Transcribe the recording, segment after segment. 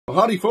Well,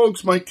 howdy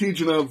folks, Mike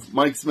Tejan of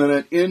Mike's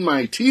Minute in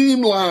my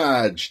team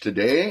lodge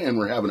today, and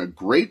we're having a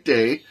great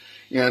day,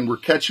 and we're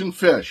catching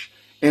fish.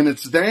 And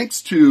it's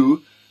thanks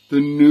to the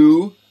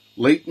new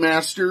Lake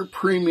Master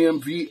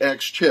Premium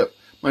VX chip.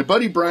 My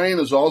buddy Brian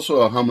is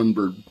also a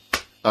Humminbird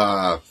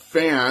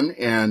fan,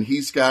 and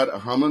he's got a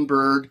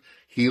Humminbird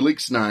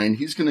Helix 9.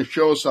 He's going to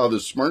show us how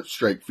this Smart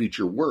Strike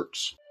feature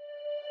works.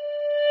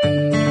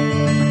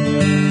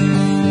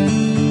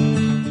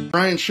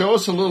 Brian, show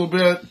us a little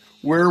bit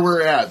where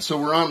we're at. So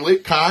we're on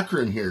Lake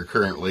Cochran here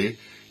currently,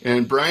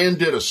 and Brian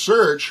did a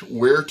search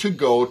where to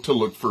go to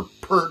look for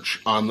perch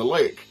on the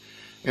lake.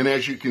 And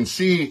as you can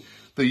see,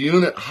 the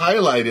unit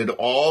highlighted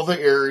all the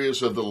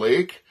areas of the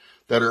lake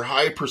that are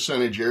high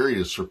percentage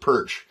areas for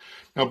perch.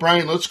 Now,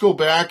 Brian, let's go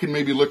back and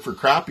maybe look for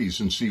crappies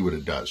and see what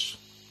it does.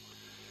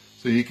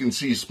 So you can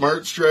see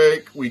Smart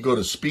Strike. We go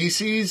to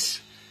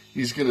species.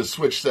 He's going to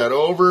switch that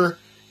over.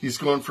 He's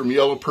going from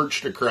yellow perch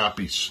to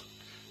crappies.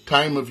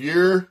 Time of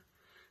year,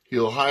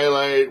 he'll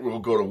highlight, we'll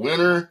go to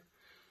winter.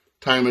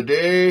 Time of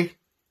day,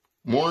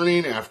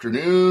 morning,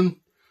 afternoon.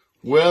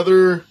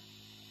 Weather,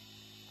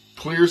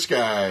 clear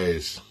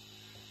skies.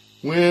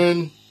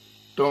 Wind,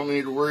 don't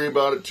need to worry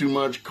about it too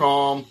much,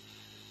 calm.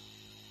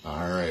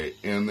 All right,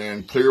 and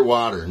then clear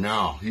water.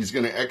 Now, he's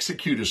going to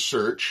execute a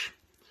search.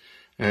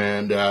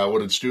 And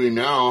what it's doing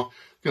now,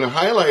 going to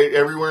highlight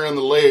everywhere on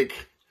the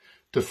lake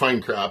to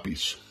find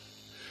crappies.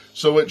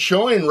 So it's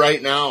showing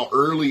right now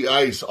early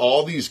ice.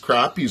 All these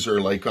crappies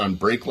are like on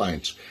break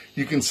lines.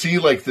 You can see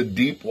like the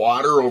deep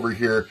water over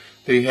here,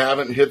 they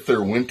haven't hit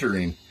their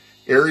wintering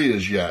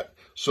areas yet.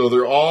 So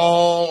they're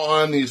all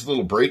on these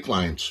little break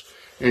lines.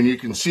 And you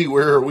can see,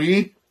 where are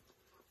we?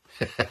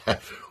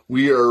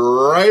 We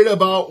are right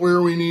about where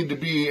we need to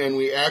be, and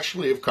we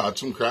actually have caught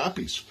some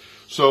crappies.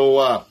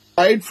 So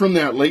aside from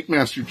that Lake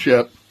Master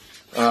chip,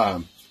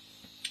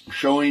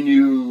 showing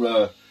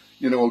you,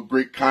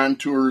 great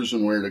contours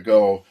and where to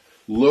go,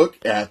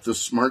 look at the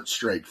Smart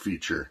Strike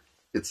feature.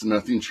 It's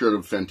nothing short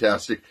of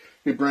fantastic.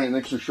 Hey, Brian,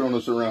 thanks for showing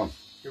us around.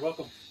 You're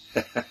welcome.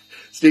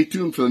 Stay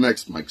tuned for the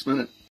next Mike's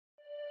Minute.